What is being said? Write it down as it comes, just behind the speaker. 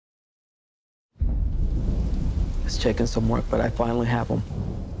It's taken some work, but I finally have them.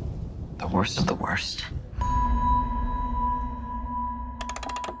 The worst of the worst.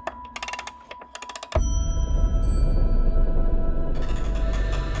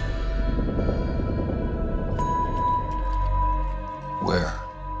 Where?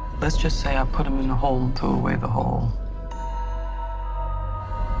 Let's just say I put him in the hole and threw away the hole.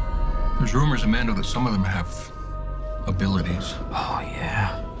 There's rumors, Amanda, that some of them have abilities. Oh,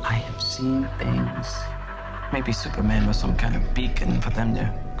 yeah. I have seen things. Maybe Superman was some kind of beacon for them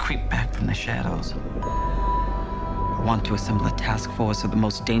to creep back from the shadows. I want to assemble a task force of the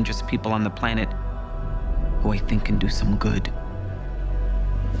most dangerous people on the planet who I think can do some good.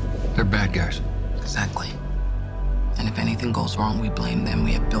 They're bad guys. Exactly. And if anything goes wrong, we blame them.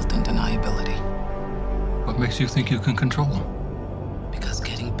 We have built-in deniability. What makes you think you can control them? Because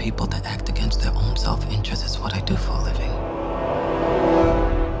getting people to act against their own self-interest is what I do for a living.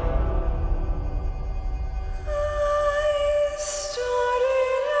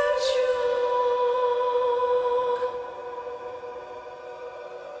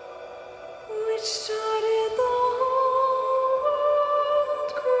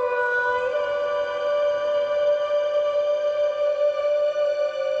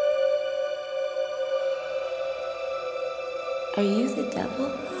 Are you the devil?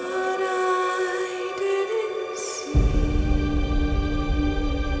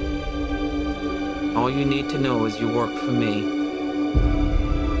 All you need to know is you work for me.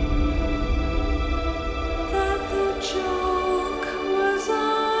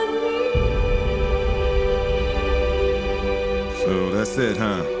 So that's it,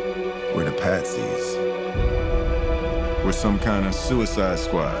 huh? We're the patsies. We're some kind of suicide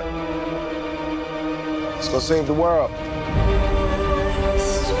squad. Let's go save the world.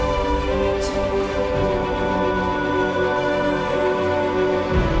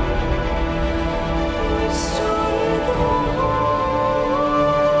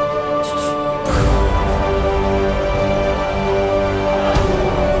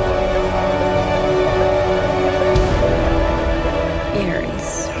 You're in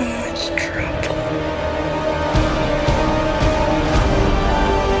so much trouble.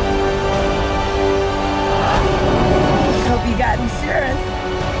 Hope you got insurance.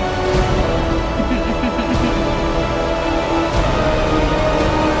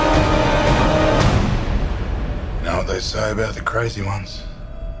 You know what they say about the crazy ones?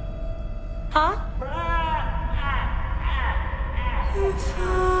 Huh? If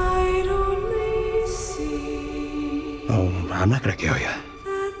I'd only see Oh, I'm not gonna kill you.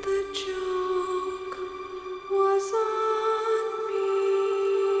 that the joke was on me.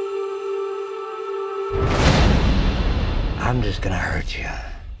 I'm just gonna hurt you.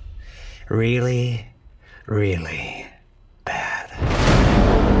 Really, really